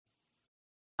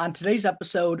On today's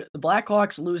episode, the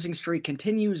Blackhawks losing streak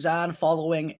continues on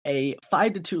following a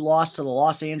 5-2 loss to the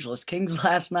Los Angeles Kings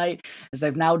last night, as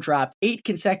they've now dropped 8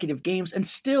 consecutive games and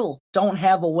still don't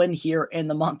have a win here in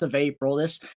the month of April.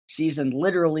 This season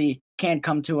literally can't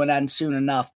come to an end soon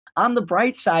enough. On the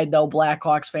bright side, though,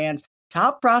 Blackhawks fans,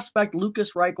 top prospect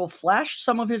Lukas Reichel flashed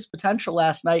some of his potential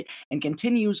last night and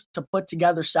continues to put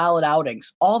together solid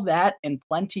outings. All that and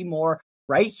plenty more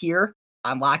right here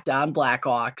on Locked On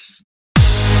Blackhawks.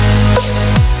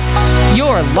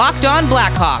 You're Locked On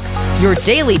Blackhawks, your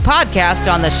daily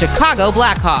podcast on the Chicago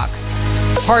Blackhawks.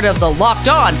 Part of the Locked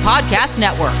On Podcast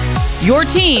Network, your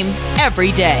team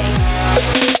every day.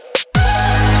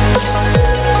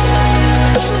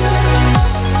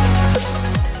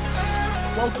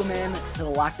 Welcome in to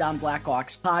the Locked On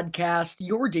Blackhawks podcast,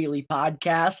 your daily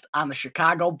podcast on the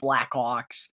Chicago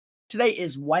Blackhawks. Today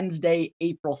is Wednesday,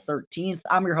 April 13th.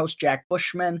 I'm your host, Jack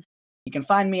Bushman. You can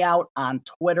find me out on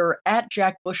Twitter at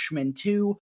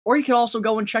JackBushman2, or you can also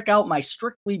go and check out my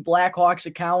Strictly Blackhawks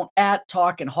account at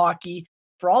Talkin' Hockey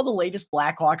for all the latest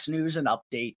Blackhawks news and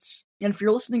updates. And if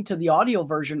you're listening to the audio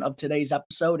version of today's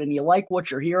episode and you like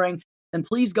what you're hearing, then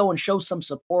please go and show some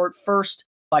support first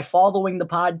by following the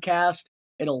podcast.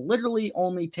 It'll literally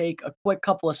only take a quick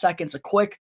couple of seconds. A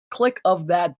quick click of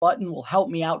that button will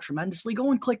help me out tremendously. Go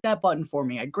and click that button for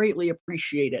me. I greatly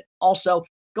appreciate it. Also,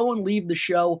 go and leave the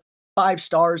show 5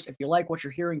 stars if you like what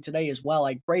you're hearing today as well.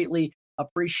 I greatly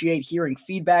appreciate hearing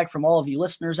feedback from all of you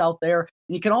listeners out there.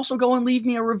 And you can also go and leave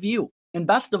me a review. And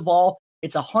best of all,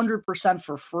 it's 100%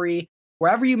 for free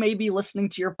wherever you may be listening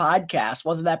to your podcast,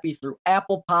 whether that be through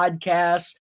Apple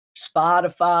Podcasts,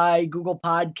 Spotify, Google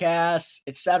Podcasts,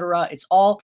 etc. It's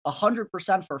all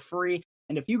 100% for free.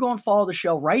 And if you go and follow the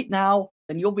show right now,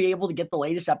 then you'll be able to get the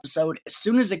latest episode as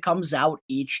soon as it comes out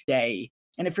each day.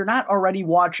 And if you're not already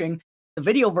watching the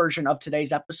video version of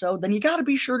today's episode, then you got to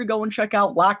be sure to go and check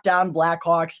out Locked On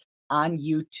Blackhawks on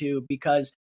YouTube, because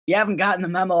if you haven't gotten the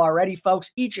memo already, folks,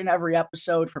 each and every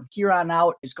episode from here on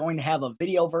out is going to have a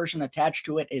video version attached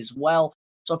to it as well.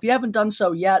 So if you haven't done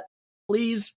so yet,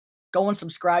 please go and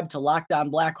subscribe to Locked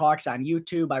On Blackhawks on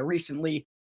YouTube. I recently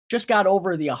just got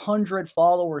over the 100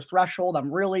 follower threshold.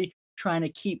 I'm really trying to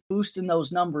keep boosting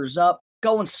those numbers up.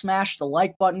 Go and smash the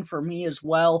like button for me as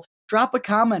well. Drop a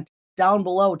comment down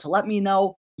below to let me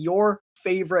know your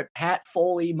favorite Pat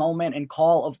Foley moment and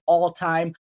call of all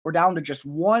time. We're down to just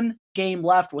one game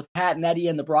left with Pat and Eddie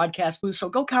in the broadcast booth, so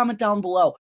go comment down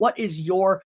below. What is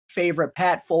your favorite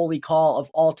Pat Foley call of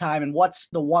all time, and what's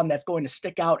the one that's going to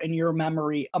stick out in your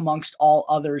memory amongst all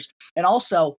others? And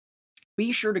also,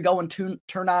 be sure to go and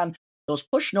turn on those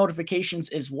push notifications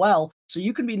as well, so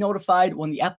you can be notified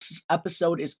when the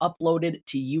episode is uploaded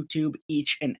to YouTube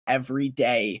each and every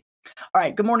day. All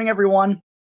right, good morning, everyone.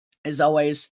 As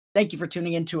always, thank you for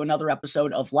tuning in to another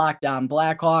episode of Locked On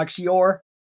Blackhawks, your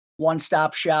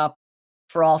one-stop shop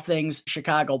for all things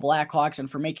Chicago Blackhawks, and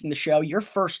for making the show your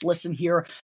first listen here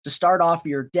to start off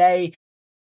your day.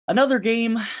 Another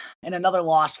game and another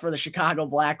loss for the Chicago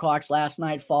Blackhawks last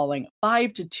night, falling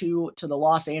 5-2 to the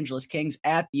Los Angeles Kings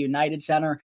at the United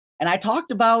Center. And I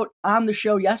talked about on the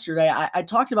show yesterday, I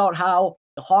talked about how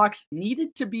the Hawks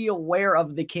needed to be aware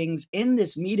of the Kings in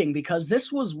this meeting, because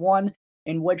this was one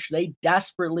in which they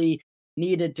desperately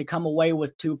needed to come away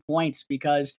with 2 points,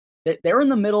 because they're in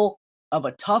the middle of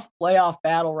a tough playoff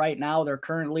battle right now. They're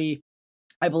currently,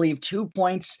 I believe, 2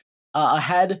 points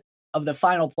ahead of the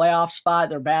final playoff spot.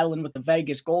 They're battling with the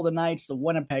Vegas Golden Knights, the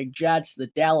Winnipeg Jets, the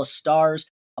Dallas Stars,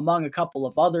 among a couple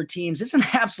of other teams. It's an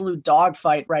absolute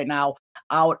dogfight right now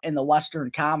out in the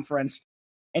Western Conference.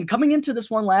 And coming into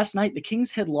this one last night, the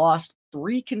Kings had lost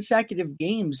 3 consecutive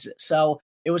games. So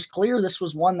it was clear this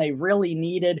was one they really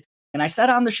needed. And I said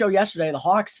on the show yesterday, the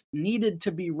Hawks needed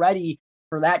to be ready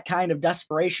for that kind of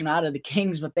desperation out of the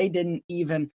Kings, but they didn't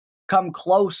even come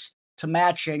close to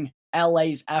matching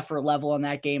LA's effort level in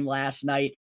that game last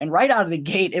night. And right out of the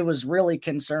gate, it was really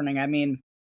concerning. I mean,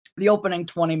 the opening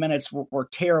 20 minutes were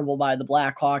terrible by the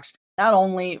Blackhawks, not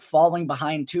only falling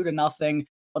behind 2-0,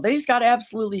 but they just got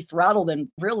absolutely throttled and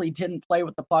really didn't play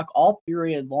with the puck all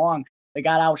period long. They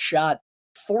got outshot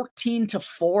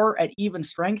 14-4 at even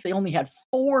strength. They only had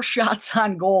 4 shots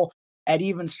on goal at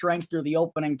even strength through the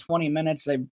opening 20 minutes.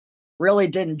 They really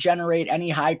didn't generate any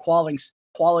high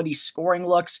quality scoring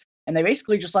looks, and they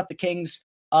basically just let the Kings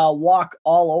walk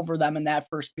all over them in that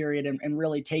first period and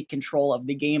really take control of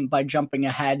the game by jumping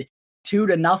ahead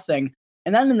 2-0.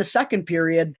 And then in the second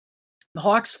period, the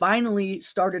Hawks finally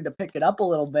started to pick it up a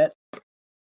little bit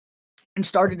and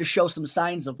started to show some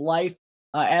signs of life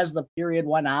as the period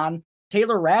went on.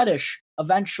 Taylor Radish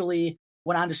eventually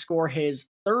went on to score his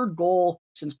third goal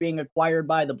since being acquired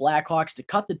by the Blackhawks to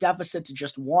cut the deficit to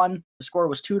just one. The score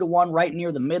was 2-1 right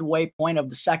near the midway point of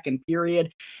the second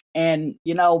period. And,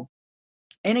 you know,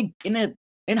 in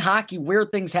hockey,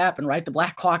 weird things happen, right? The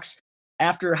Blackhawks,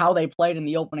 after how they played in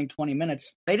the opening 20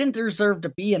 minutes, they didn't deserve to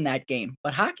be in that game.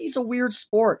 But hockey's a weird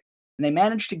sport, and they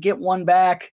managed to get one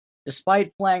back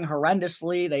despite playing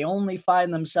horrendously. They only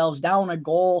find themselves down a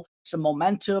goal. Some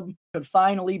momentum could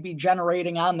finally be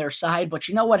generating on their side. But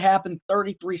you know what happened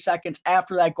 33 seconds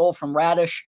after that goal from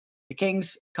Raddysh? The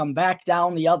Kings come back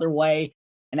down the other way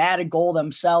and add a goal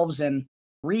themselves and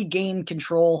regain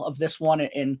control of this one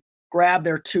and grab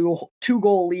their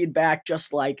two-goal lead back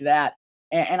just like that.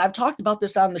 And I've talked about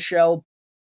this on the show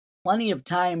plenty of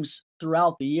times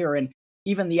throughout the year, and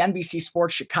even the NBC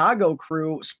Sports Chicago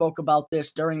crew spoke about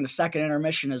this during the second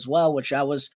intermission as well, which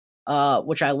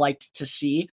I liked to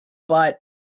see. But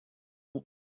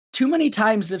too many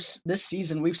times this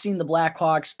season, we've seen the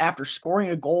Blackhawks, after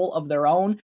scoring a goal of their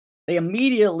own, they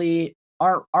immediately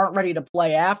aren't ready to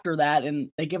play after that, and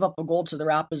they give up a goal to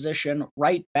their opposition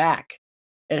right back.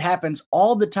 It happens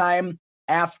all the time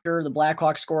after the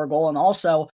Blackhawks score a goal, and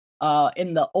also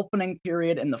in the opening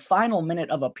period and the final minute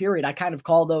of a period. I kind of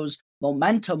call those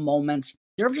momentum moments.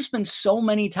 There have just been so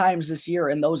many times this year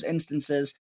in those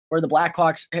instances where the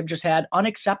Blackhawks have just had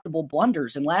unacceptable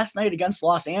blunders. And last night against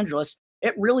Los Angeles,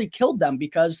 it really killed them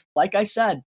because, like I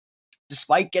said,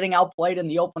 despite getting outplayed in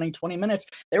the opening 20 minutes,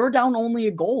 they were down only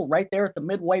a goal right there at the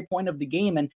midway point of the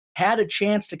game and had a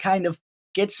chance to kind of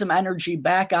get some energy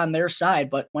back on their side.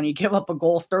 But when you give up a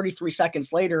goal 33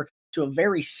 seconds later to a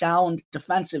very sound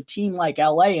defensive team like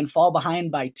LA and fall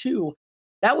behind by 2,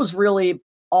 that was really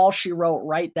all she wrote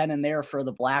right then and there for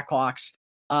the Blackhawks.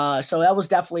 So that was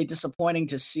definitely disappointing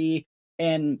to see.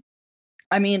 And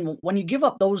I mean, when you give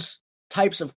up those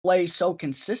types of plays so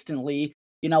consistently,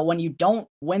 you know, when you don't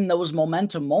win those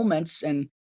momentum moments and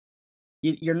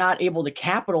you're not able to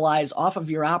capitalize off of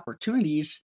your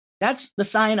opportunities, that's the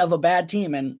sign of a bad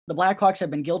team. And the Blackhawks have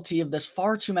been guilty of this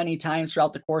far too many times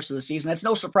throughout the course of the season. It's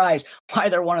no surprise why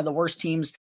they're one of the worst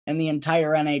teams in the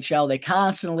entire NHL. They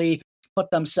constantly put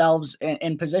themselves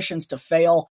in positions to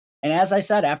fail. And as I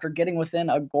said, after getting within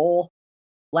a goal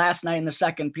last night in the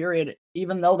second period,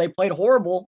 even though they played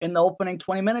horrible in the opening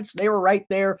 20 minutes, they were right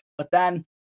there, but then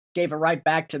gave it right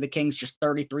back to the Kings just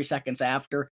 33 seconds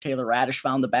after. Taylor Raddysh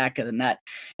found the back of the net.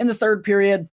 In the third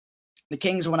period, the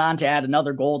Kings went on to add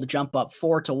another goal to jump up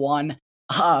 4-1.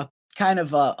 Kind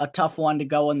of a tough one to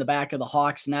go in the back of the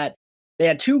Hawks net. They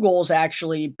had 2 goals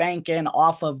actually bank in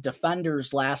off of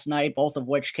defenders last night, both of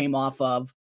which came off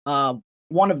of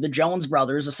one of the Jones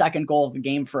brothers. The second goal of the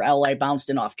game for LA bounced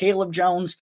in off Caleb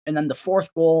Jones. And then the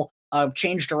fourth goal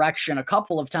changed direction a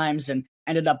couple of times and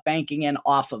ended up banking in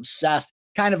off of Seth.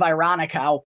 Kind of ironic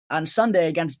how on Sunday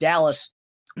against Dallas,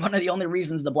 one of the only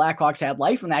reasons the Blackhawks had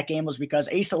life in that game was because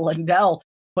Asa Lindell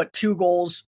put 2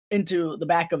 goals into the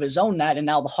back of his own net, and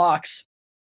now the Hawks,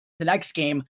 the next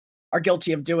game, are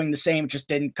guilty of doing the same. It just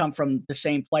didn't come from the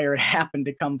same player. It happened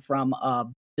to come from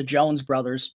the Jones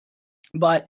brothers.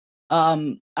 But, I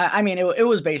mean, it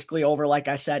was basically over, like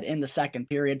I said, in the second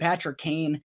period. Patrick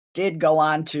Kane did go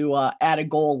on to add a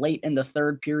goal late in the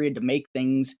third period to make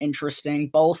things interesting.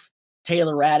 Both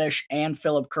Taylor Raddysh and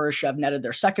Philip Kurashev netted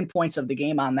their second points of the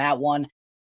game on that one.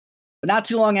 But not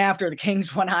too long after, the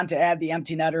Kings went on to add the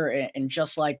empty netter, and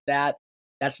just like that,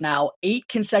 that's now 8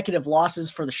 consecutive losses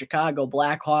for the Chicago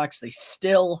Blackhawks. They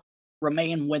still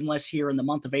remain winless here in the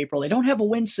month of April. They don't have a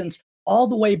win since all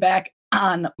the way back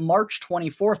on March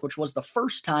 24th, which was the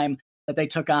first time that they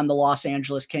took on the Los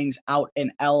Angeles Kings out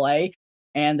in LA.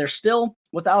 And they're still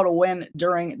without a win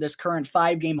during this current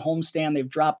 5-game homestand. They've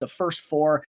dropped the first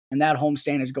 4. And that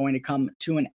homestand is going to come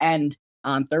to an end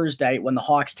on Thursday when the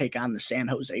Hawks take on the San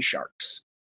Jose Sharks.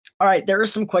 All right, there are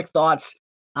some quick thoughts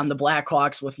on the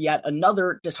Blackhawks with yet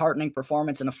another disheartening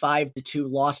performance in a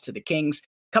 5-2 loss to the Kings.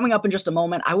 Coming up in just a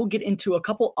moment, I will get into a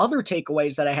couple other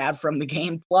takeaways that I had from the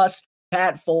game, plus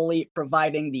Pat Foley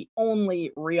providing the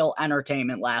only real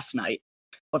entertainment last night.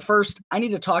 But first, I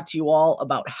need to talk to you all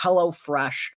about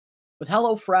HelloFresh. With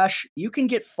HelloFresh, you can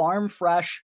get farm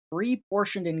fresh,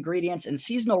 pre-portioned ingredients and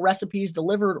seasonal recipes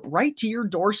delivered right to your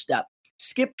doorstep.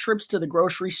 Skip trips to the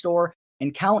grocery store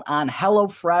and count on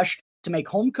HelloFresh to make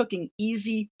home cooking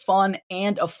easy, fun,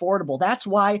 and affordable. That's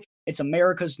why it's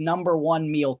America's #1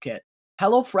 meal kit.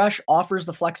 HelloFresh offers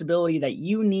the flexibility that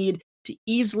you need to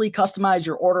easily customize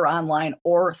your order online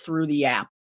or through the app.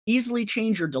 Easily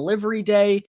change your delivery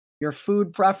day, your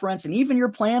food preference, and even your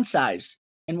plan size.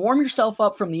 And warm yourself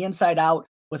up from the inside out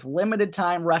with limited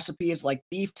time recipes like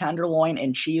beef tenderloin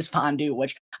and cheese fondue,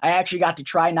 which I actually got to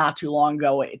try not too long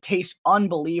ago. It tastes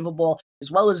unbelievable, as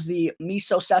well as the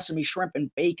miso sesame shrimp and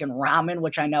bacon ramen,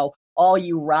 which I know all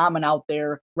you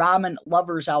ramen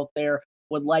lovers out there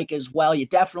would like as well. You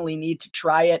definitely need to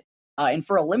try it. And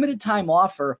for a limited time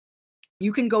offer,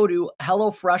 you can go to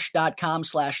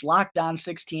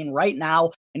HelloFresh.com/LockedOn16 right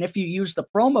now. And if you use the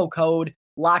promo code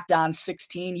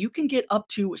LockedOn16, you can get up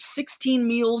to 16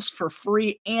 meals for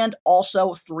free and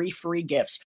also 3 free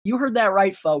gifts. You heard that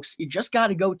right, folks. You just got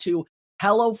to go to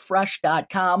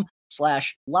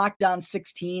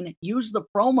HelloFresh.com/LockedOn16. Use the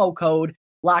promo code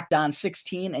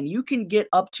LockedOn16, and you can get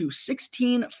up to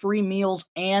 16 free meals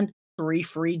and 3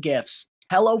 free gifts.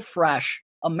 HelloFresh,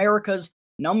 America's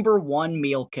 #1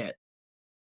 meal kit.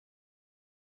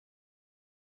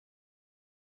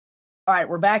 All right,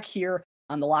 we're back here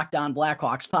on the Locked On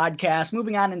Blackhawks podcast.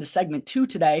 Moving on into segment 2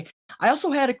 today. I also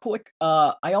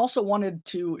wanted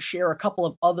to share a couple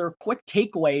of other quick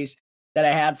takeaways that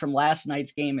I had from last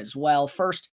night's game as well.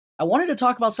 First, I wanted to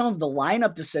talk about some of the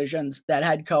lineup decisions that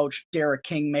head coach Derek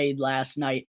King made last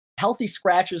night. Healthy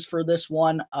scratches for this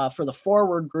one for the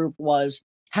forward group was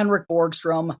Henrik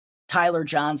Borgstrom, Tyler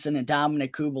Johnson, and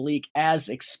Dominik Kubalik as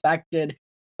expected.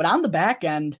 But on the back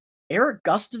end, Erik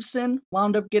Gustafsson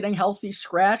wound up getting healthy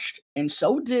scratched, and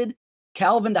so did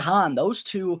Calvin DeHaan. Those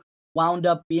two wound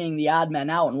up being the odd men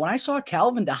out. And when I saw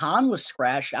Calvin DeHaan was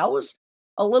scratched, I was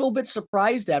a little bit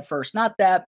surprised at first. Not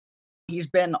that he's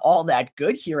been all that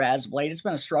good here as of late. It's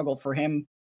been a struggle for him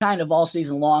kind of all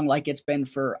season long, like it's been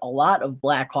for a lot of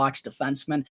Blackhawks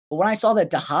defensemen. But when I saw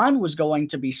that DeHaan was going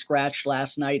to be scratched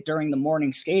last night during the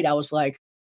morning skate, I was like,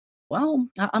 well,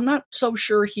 I'm not so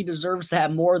sure he deserves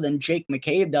that more than Jake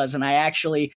McCabe does. And I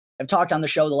actually have talked on the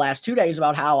show the last 2 days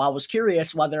about how I was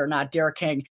curious whether or not Derek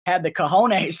King had the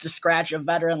cojones to scratch a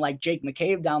veteran like Jake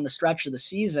McCabe down the stretch of the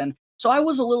season. So I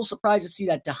was a little surprised to see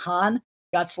that DeHaan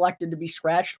got selected to be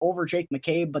scratched over Jake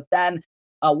McCabe. But then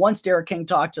once Derek King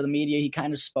talked to the media, he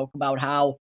kind of spoke about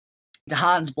how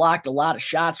DeHaan's blocked a lot of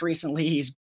shots recently.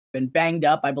 He's been banged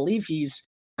up. I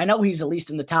know he's at least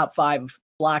in the top 5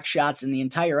 block shots in the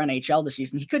entire NHL this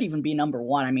season. He could even be number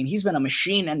 1. I mean, he's been a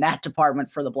machine in that department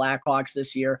for the Blackhawks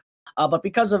this year. But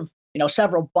because of,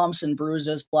 several bumps and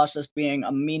bruises, plus this being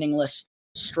a meaningless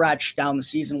stretch down the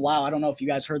season. Wow, I don't know if you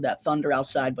guys heard that thunder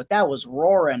outside, but that was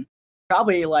roaring.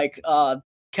 Probably like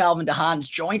Calvin DeHaan's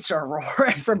joints are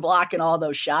roaring from blocking all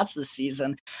those shots this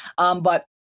season. But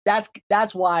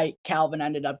that's why Calvin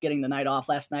ended up getting the night off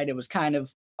last night. It was kind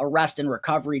of a rest and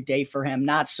recovery day for him,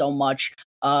 not so much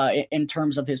in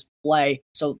terms of his play.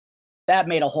 So that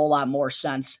made a whole lot more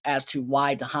sense as to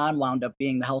why DeHaan wound up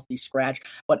being the healthy scratch.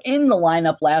 But in the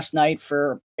lineup last night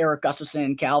for Erik Gustafsson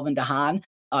and Calvin DeHaan,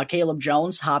 Caleb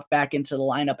Jones hopped back into the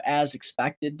lineup as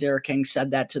expected. Derek King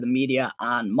said that to the media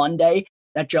on Monday,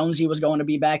 that Jonesy was going to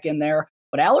be back in there.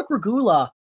 But Alec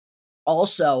Regula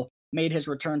also made his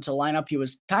return to the lineup. He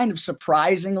was kind of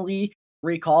surprisingly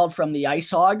recalled from the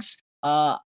Ice Hogs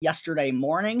yesterday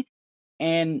morning.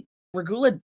 And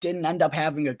Regula didn't end up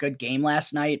having a good game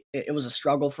last night. It was a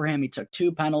struggle for him. He took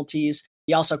 2 penalties.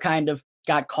 He also kind of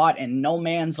got caught in no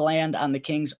man's land on the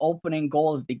Kings' opening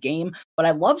goal of the game. But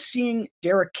I love seeing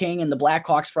Derek King and the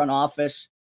Blackhawks front office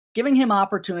giving him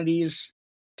opportunities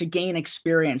to gain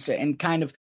experience and kind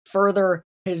of further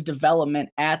his development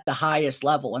at the highest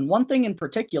level. And one thing in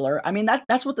particular, I mean,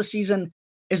 that's what the season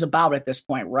is about at this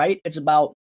point, right? It's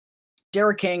about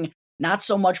Derek King not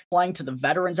so much playing to the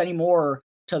veterans anymore, or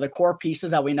to the core pieces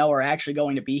that we know are actually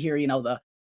going to be here, the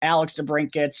Alex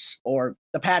DeBrincats or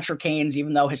the Patrick Kanes,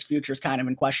 even though his future is kind of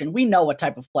in question. We know what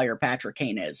type of player Patrick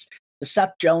Kane is. The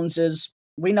Seth Joneses,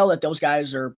 we know that those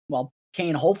guys are, well,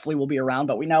 Kane hopefully will be around,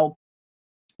 but we know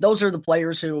those are the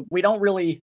players who we don't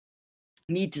really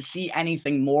need to see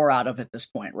anything more out of at this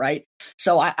point, right?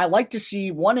 So I like to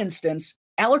see one instance,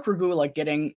 Alec Regula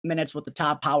getting minutes with the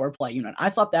top power play unit.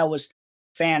 I thought that was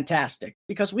fantastic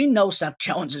because we know Seth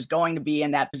Jones is going to be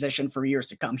in that position for years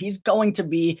to come. He's going to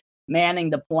be manning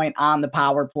the point on the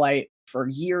power play for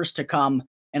years to come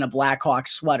in a Blackhawks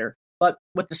sweater. But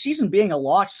with the season being a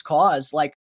lost cause,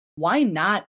 like, why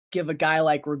not give a guy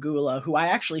like Regula, who I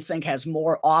actually think has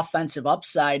more offensive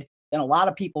upside than a lot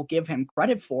of people give him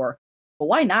credit for, but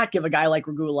why not give a guy like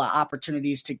Regula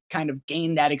opportunities to kind of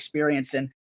gain that experience and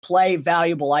play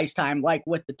valuable ice time, like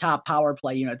with the top power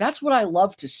play unit? That's what I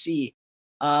love to see.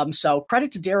 So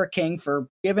credit to Derek King for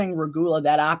giving Regula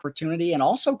that opportunity, and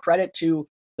also credit to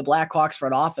the Blackhawks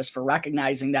front office for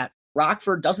recognizing that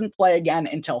Rockford doesn't play again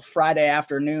until Friday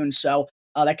afternoon. So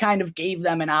that kind of gave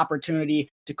them an opportunity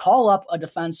to call up a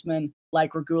defenseman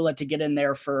like Regula to get in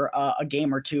there for a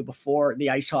game or two before the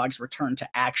Ice Hogs return to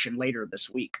action later this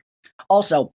week.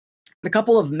 Also, the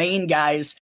couple of main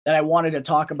guys that I wanted to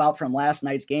talk about from last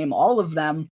night's game, all of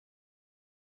them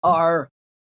are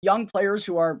young players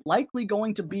who are likely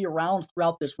going to be around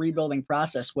throughout this rebuilding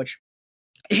process, which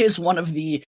is one of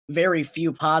the very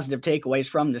few positive takeaways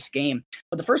from this game.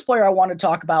 But the first player I want to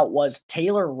talk about was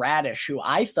Taylor Radish, who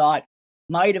I thought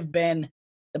might have been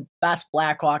the best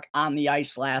Blackhawk on the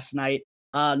ice last night.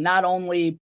 Not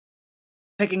only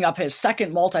picking up his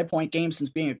second multi-point game since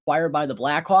being acquired by the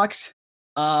Blackhawks,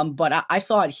 but I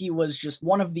thought he was just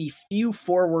one of the few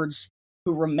forwards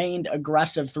who remained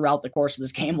aggressive throughout the course of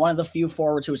this game. One of the few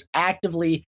forwards who was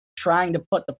actively trying to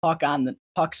put the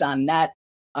pucks on net.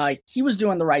 He was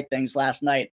doing the right things last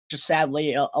night. Just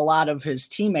sadly, a lot of his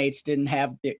teammates didn't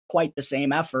have quite the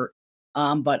same effort.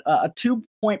 But a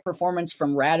 2-point performance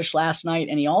from Radish last night,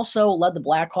 and he also led the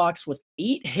Blackhawks with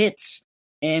 8 hits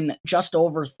in just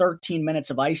over 13 minutes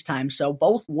of ice time. So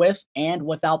both with and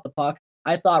without the puck,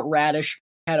 I thought Radish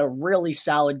had a really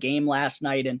solid game last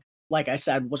night, and like I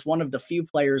said, was one of the few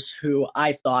players who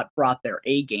I thought brought their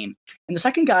A game. And the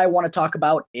second guy I want to talk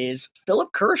about is Philipp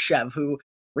Kurashev, who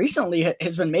recently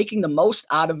has been making the most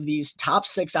out of these top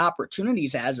 6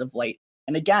 opportunities as of late.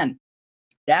 And again,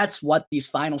 that's what these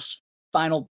final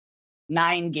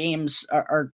 9 games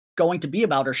are going to be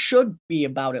about, or should be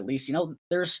about at least.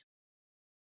 There's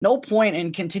no point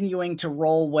in continuing to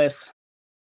roll with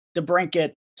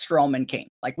DeBrincat, Strome, Kane.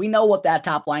 Like, we know what that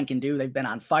top line can do. They've been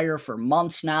on fire for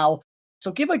months now.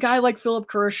 So give a guy like Philipp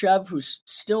Kurashev, who's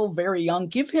still very young,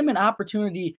 give him an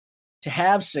opportunity to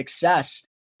have success,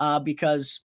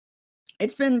 because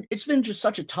it's been just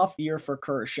such a tough year for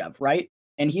Kurashev, right?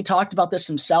 And he talked about this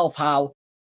himself, how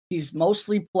he's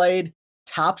mostly played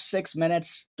top 6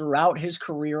 minutes throughout his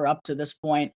career up to this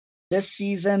point. This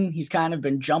season, he's kind of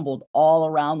been jumbled all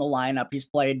around the lineup. He's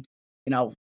played,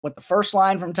 with the first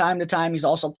line from time to time. He's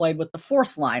also played with the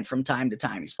fourth line from time to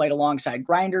time. He's played alongside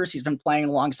Grinders. He's been playing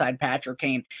alongside Patrick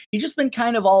Kane. He's just been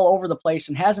kind of all over the place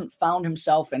and hasn't found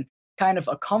himself in kind of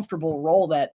a comfortable role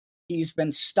that he's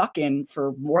been stuck in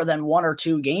for more than 1 or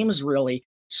 2 games, really.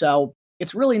 So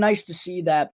it's really nice to see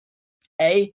that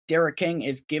Derek King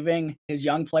is giving his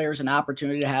young players an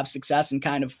opportunity to have success and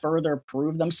kind of further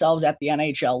prove themselves at the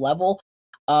NHL level,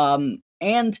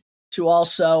 and to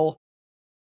also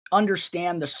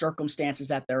understand the circumstances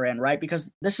that they're in, right? Because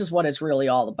this is what it's really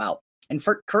all about. And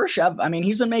for Kurashev, I mean,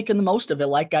 he's been making the most of it.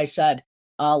 Like I said,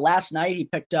 last night he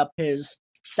picked up his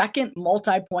second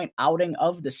multi-point outing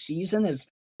of the season. His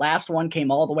last one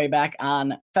came all the way back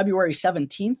on February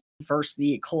 17th versus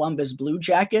the Columbus Blue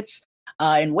Jackets.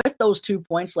 And with those 2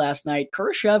 points last night,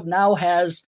 Kurashev now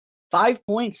has 5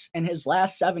 points in his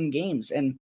last 7 games.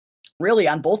 And really,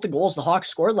 on both the goals the Hawks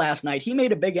scored last night, he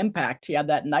made a big impact. He had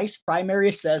that nice primary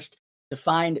assist to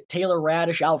find Taylor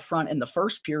Radish out front in the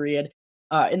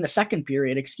second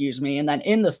period, And then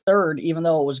in the third, even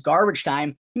though it was garbage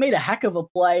time, he made a heck of a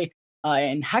play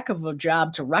and heck of a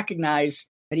job to recognize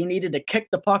that he needed to kick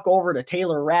the puck over to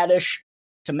Taylor Radish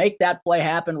to make that play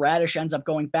happen. Radish ends up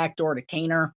going backdoor to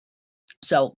Kaner.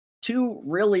 So 2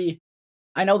 really,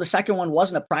 I know the second one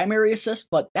wasn't a primary assist,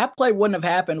 but that play wouldn't have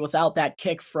happened without that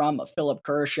kick from Philipp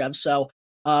Kurashev. So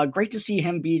great to see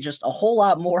him be just a whole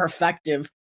lot more effective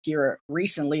here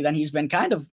recently than he's been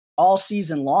kind of all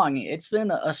season long. It's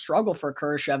been a struggle for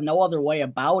Kurashev, no other way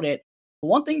about it. But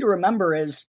one thing to remember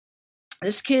is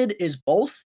this kid is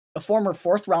both a former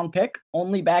 4th round pick,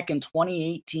 only back in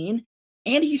 2018,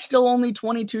 and he's still only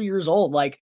 22 years old.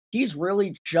 Like, he's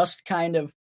really just kind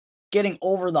of getting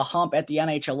over the hump at the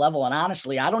NHL level. And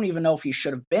honestly, I don't even know if he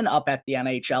should have been up at the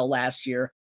NHL last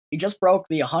year. He just broke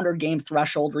the 100-game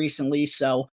threshold recently.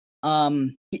 So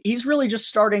he's really just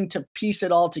starting to piece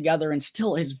it all together and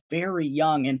still is very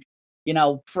young. And,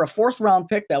 for a 4th round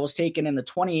pick that was taken in the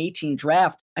 2018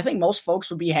 draft, I think most folks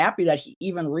would be happy that he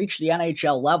even reached the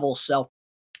NHL level. So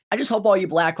I just hope all you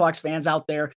Blackhawks fans out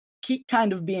there keep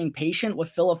kind of being patient with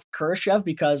Philipp Kurashev,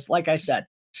 because like I said,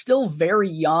 still very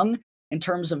young in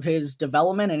terms of his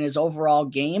development and his overall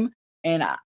game. And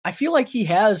I feel like he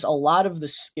has a lot of the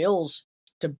skills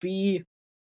to be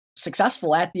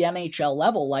successful at the NHL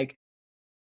level. Like,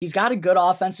 he's got a good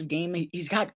offensive game. He's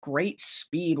got great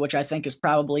speed, which I think is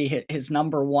probably his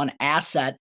number one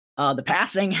asset. The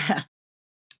passing,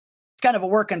 it's kind of a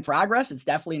work in progress. It's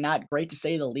definitely not great, to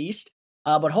say the least.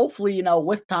 But hopefully,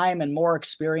 with time and more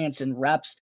experience and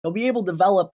reps, he'll be able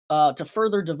to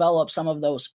further develop some of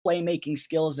those playmaking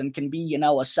skills and can be,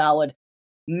 a solid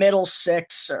middle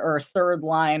 6 or 3rd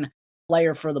line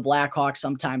player for the Blackhawks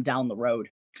sometime down the road.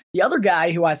 The other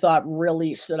guy who I thought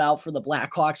really stood out for the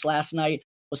Blackhawks last night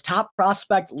was top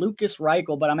prospect Lukas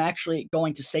Reichel, but I'm actually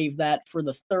going to save that for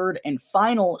the third and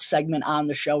final segment on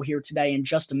the show here today in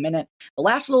just a minute. The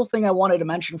last little thing I wanted to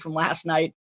mention from last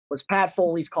night was Pat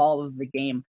Foley's call of the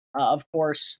game. Of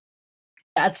course,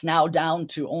 that's now down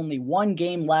to only one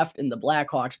game left in the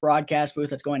Blackhawks broadcast booth.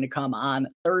 That's going to come on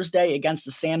Thursday against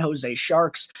the San Jose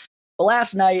Sharks. But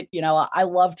last night, I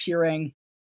loved hearing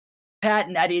Pat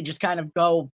and Eddie just kind of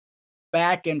go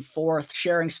back and forth,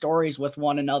 sharing stories with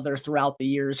one another throughout the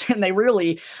years. And they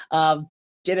really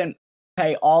didn't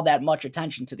pay all that much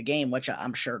attention to the game, which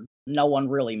I'm sure no one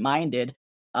really minded.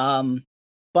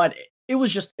 But it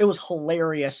was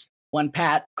hilarious when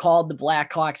Pat called the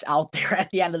Blackhawks out there at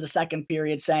the end of the second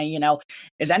period saying,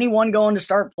 is anyone going to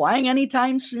start playing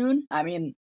anytime soon? I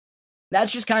mean,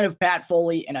 that's just kind of Pat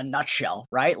Foley in a nutshell,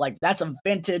 right? Like, that's a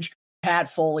vintage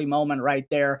Pat Foley moment right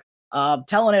there,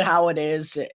 telling it how it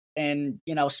is and,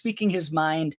 speaking his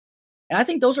mind. And I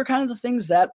think those are kind of the things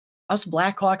that us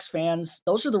Blackhawks fans,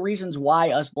 those are the reasons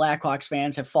why us Blackhawks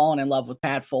fans have fallen in love with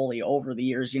Pat Foley over the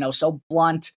years, so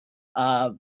blunt,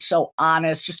 so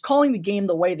honest, just calling the game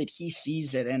the way that he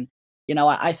sees it. And,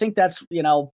 I think that's,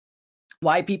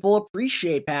 why people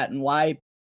appreciate Pat and why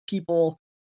people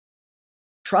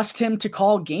trust him to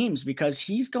call games, because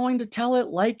he's going to tell it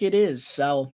like it is.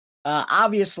 So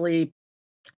obviously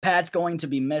Pat's going to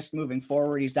be missed moving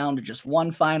forward. He's down to just one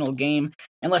final game.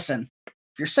 And listen, if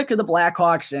you're sick of the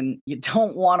Blackhawks and you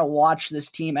don't want to watch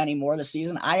this team anymore this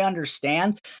season, I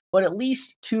understand, but at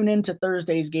least tune into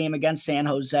Thursday's game against San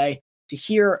Jose to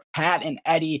hear Pat and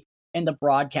Eddie in the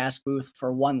broadcast booth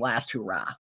for one last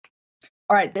hurrah.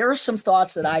 All right, there are some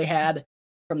thoughts that I had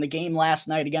from the game last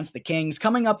night against the Kings.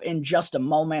 Coming up in just a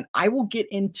moment, I will get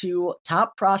into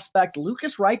top prospect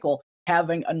Lukas Reichel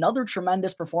having another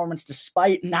tremendous performance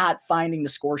despite not finding the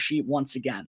score sheet once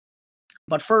again.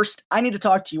 But first, I need to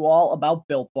talk to you all about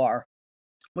Built Bar,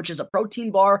 which is a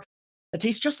protein bar that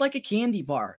tastes just like a candy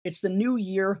bar. It's the new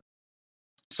year,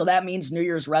 so that means New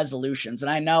Year's resolutions. And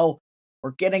I know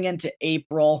we're getting into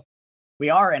April. We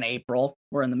are in April.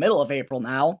 We're in the middle of April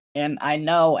now. And I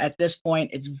know at this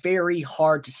point, it's very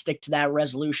hard to stick to that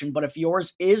resolution. But if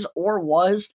yours is or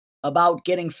was about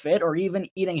getting fit or even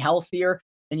eating healthier,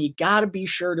 then you got to be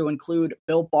sure to include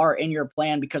Built Bar in your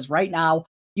plan, because right now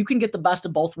you can get the best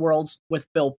of both worlds with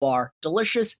Built Bar,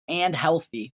 delicious and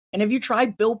healthy. And have you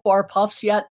tried Built Bar Puffs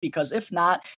yet? Because if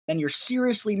not, then you're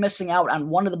seriously missing out on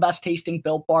one of the best tasting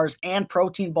Built Bars and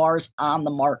protein bars on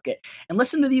the market. And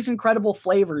listen to these incredible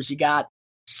flavors. You got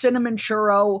cinnamon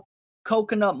churro,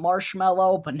 coconut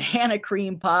marshmallow, banana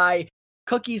cream pie,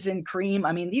 cookies and cream.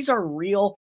 I mean, these are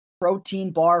real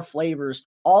protein bar flavors,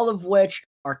 all of which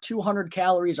are 200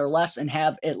 calories or less and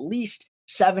have at least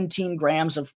 17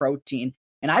 grams of protein.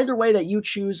 And either way that you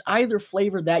choose, either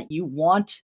flavor that you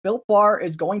want, Built Bar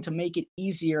is going to make it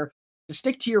easier to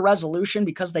stick to your resolution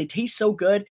because they taste so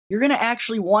good, you're going to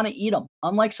actually want to eat them.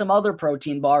 Unlike some other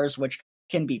protein bars, which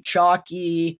can be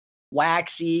chalky,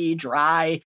 waxy,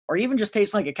 dry, or even just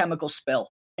taste like a chemical spill.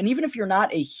 And even if you're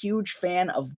not a huge fan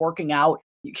of working out,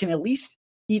 you can at least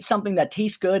eat something that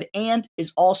tastes good and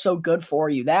is also good for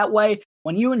you. That way,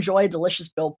 when you enjoy a delicious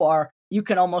Built Bar, you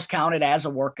can almost count it as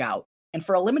a workout. And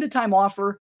for a limited time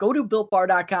offer, go to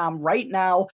BuiltBar.com right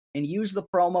now and use the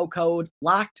promo code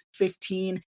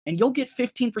LOCKED15 and you'll get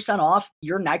 15% off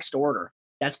your next order.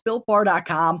 That's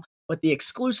BuiltBar.com with the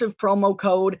exclusive promo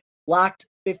code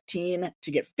LOCKED15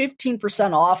 to get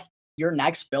 15% off your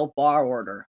next Built Bar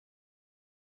order.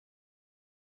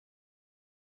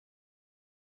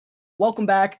 Welcome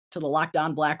back to the Locked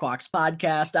On Blackhawks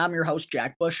podcast. I'm your host,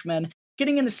 Jack Bushman.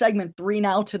 Getting into segment 3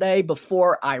 now today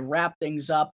before I wrap things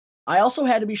up. I also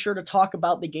had to be sure to talk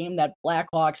about the game that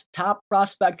Blackhawks top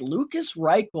prospect Lukas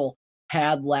Reichel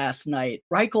had last night.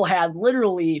 Reichel had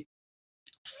literally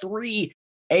 3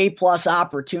 A-plus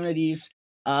opportunities,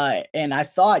 and I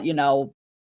thought,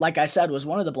 like I said, was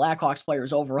one of the Blackhawks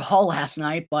players overall last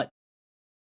night, but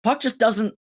puck just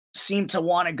doesn't seem to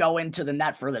want to go into the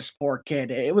net for this poor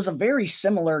kid. It was a very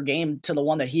similar game to the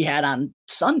one that he had on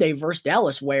Sunday versus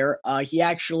Dallas, where he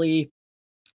actually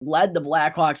led the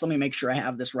Blackhawks. Let me make sure I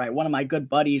have this right. One of my good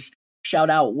buddies, shout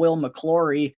out Will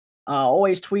McClory,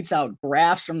 always tweets out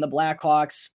graphs from the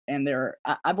Blackhawks and their,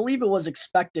 I believe it was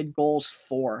expected goals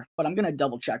for, but I'm going to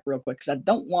double check real quick because I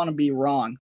don't want to be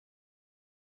wrong.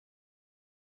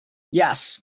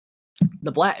 Yes,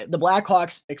 the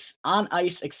Blackhawks on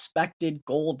ice expected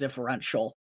goal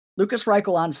differential. Lukas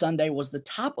Reichel on Sunday was the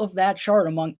top of that chart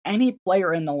among any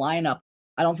player in the lineup.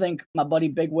 I don't think my buddy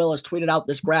Big Will has tweeted out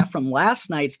this graph from last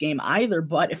night's game either,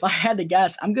 but if I had to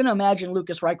guess, I'm going to imagine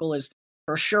Lukas Reichel is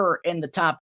for sure in the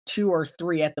top 2 or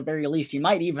 3 at the very least. He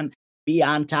might even be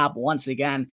on top once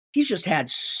again. He's just had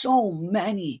so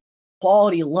many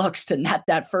quality looks to net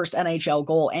that first NHL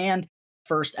goal and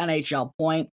first NHL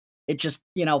point. It just,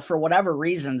 for whatever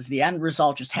reasons, the end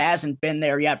result just hasn't been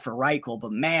there yet for Reichel.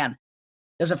 But man,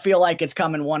 does it feel like it's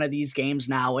coming one of these games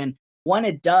now. And when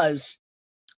it does,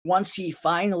 once he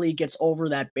finally gets over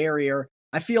that barrier,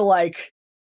 I feel like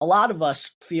a lot of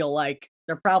us feel like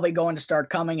they're probably going to start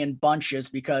coming in bunches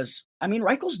because,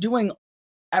 Reichel's doing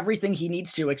everything he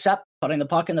needs to except putting the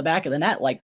puck in the back of the net.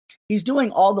 Like, he's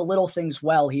doing all the little things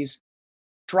well. He's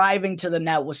driving to the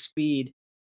net with speed.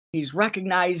 He's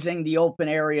recognizing the open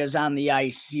areas on the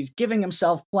ice. He's giving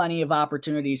himself plenty of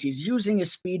opportunities. He's using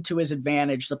his speed to his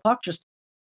advantage. The puck just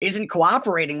isn't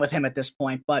cooperating with him at this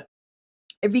point. But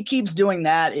if he keeps doing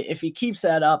that, if he keeps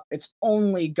that up, it's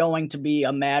only going to be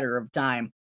a matter of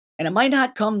time. And it might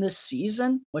not come this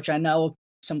season, which I know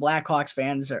some Blackhawks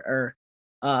fans are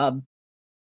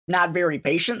not very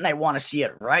patient and they want to see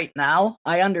it right now.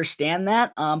 I understand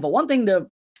that. But one thing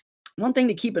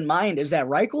to keep in mind is that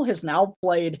Reichel has now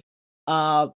played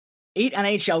 8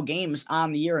 NHL games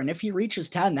on the year. And if he reaches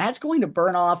 10, that's going to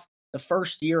burn off the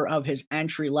first year of his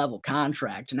entry-level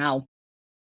contract. Now,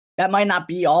 that might not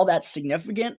be all that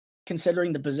significant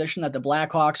considering the position that the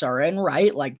Blackhawks are in,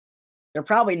 right? Like, they're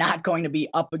probably not going to be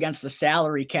up against the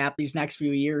salary cap these next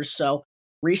few years. So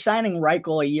re-signing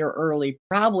Reichel a year early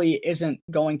probably isn't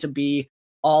going to be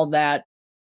all that.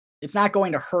 It's not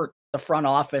going to hurt the front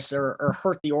office or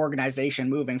hurt the organization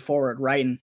moving forward, right?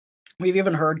 And we've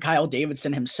even heard Kyle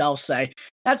Davidson himself say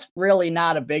that's really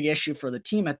not a big issue for the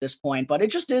team at this point, but it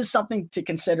just is something to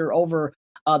consider over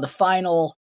the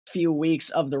final few weeks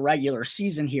of the regular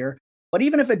season here. But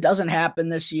even if it doesn't happen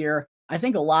this year, I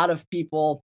think a lot of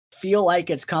people feel like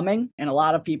it's coming, and a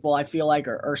lot of people I feel like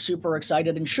are super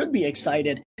excited and should be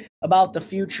excited about the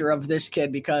future of this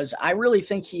kid because I really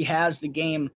think he has the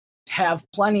game to have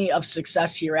plenty of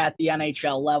success here at the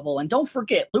NHL level. And don't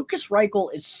forget, Lukas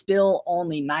Reichel is still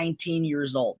only 19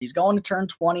 years old. He's going to turn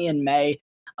 20 in May,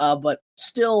 but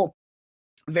still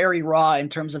very raw in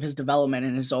terms of his development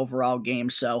and his overall game.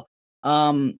 So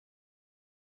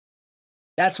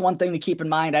that's one thing to keep in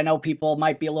mind. I know people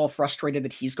might be a little frustrated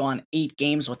that he's gone 8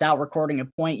 games without recording a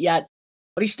point yet,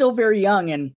 but he's still very young.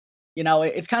 And,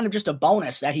 it's kind of just a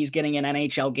bonus that he's getting in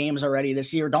NHL games already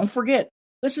this year. Don't forget,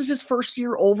 this is his first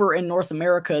year over in North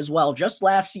America as well. Just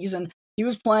last season, he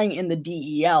was playing in the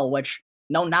DEL, which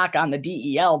no knock on the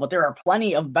DEL, but there are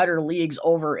plenty of better leagues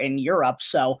over in Europe.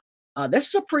 So this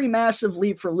is a pretty massive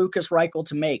leap for Lukas Reichel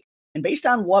to make. And based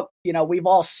on what, we've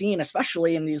all seen,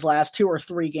 especially in these last 2 or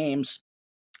 3 games,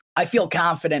 I feel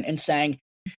confident in saying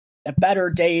that better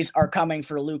days are coming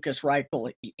for Lukas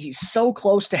Reichel. He's so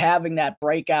close to having that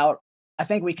breakout. I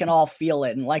think we can all feel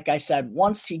it. And like I said,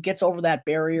 once he gets over that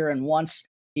barrier and once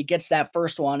he gets that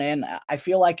first one in, I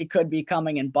feel like it could be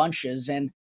coming in bunches.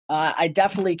 And I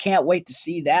definitely can't wait to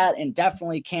see that, and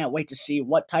definitely can't wait to see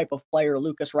what type of player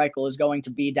Lukas Reichel is going to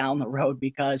be down the road,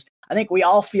 because I think we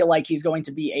all feel like he's going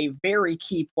to be a very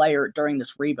key player during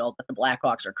this rebuild that the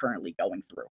Blackhawks are currently going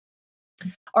through.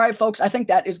 All right, folks, I think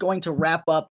that is going to wrap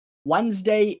up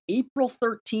Wednesday, April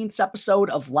 13th's episode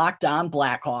of Locked On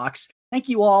Blackhawks. Thank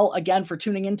you all again for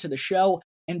tuning into the show,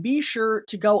 and be sure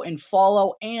to go and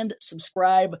follow and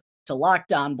subscribe to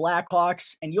Locked On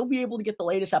Blackhawks, and you'll be able to get the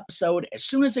latest episode as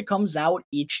soon as it comes out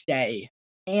each day.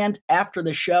 And after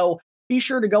the show, be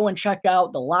sure to go and check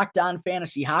out the Locked On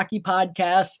Fantasy Hockey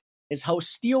podcast, as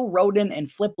hosts Steele Roden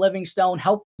and Flip Livingstone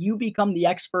help you become the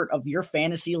expert of your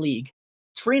fantasy league.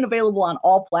 It's free and available on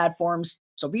all platforms,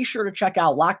 so be sure to check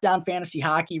out Locked On Fantasy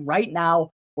Hockey right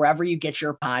now, wherever you get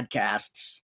your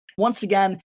podcasts. Once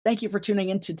again, thank you for tuning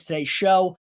into today's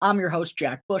show. I'm your host,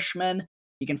 Jack Bushman.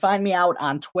 You can find me out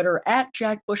on Twitter at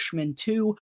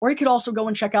JackBushman2, or you could also go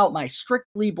and check out my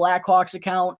Strictly Blackhawks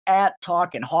account at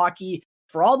Talkin' Hockey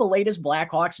for all the latest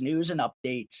Blackhawks news and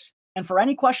updates. And for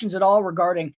any questions at all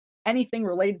regarding anything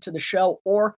related to the show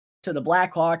or to the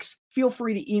Blackhawks, feel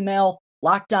free to email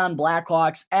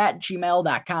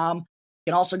lockedonblackhawks@gmail.com. You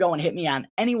can also go and hit me on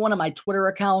any one of my Twitter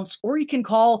accounts, or you can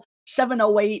call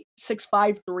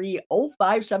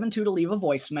 708-653-0572 to leave a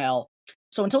voicemail.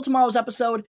 So until tomorrow's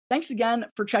episode, thanks again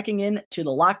for checking in to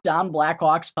the Locked On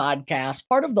Blackhawks podcast,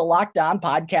 part of the Locked On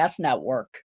Podcast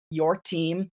Network. Your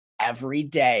team every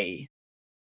day.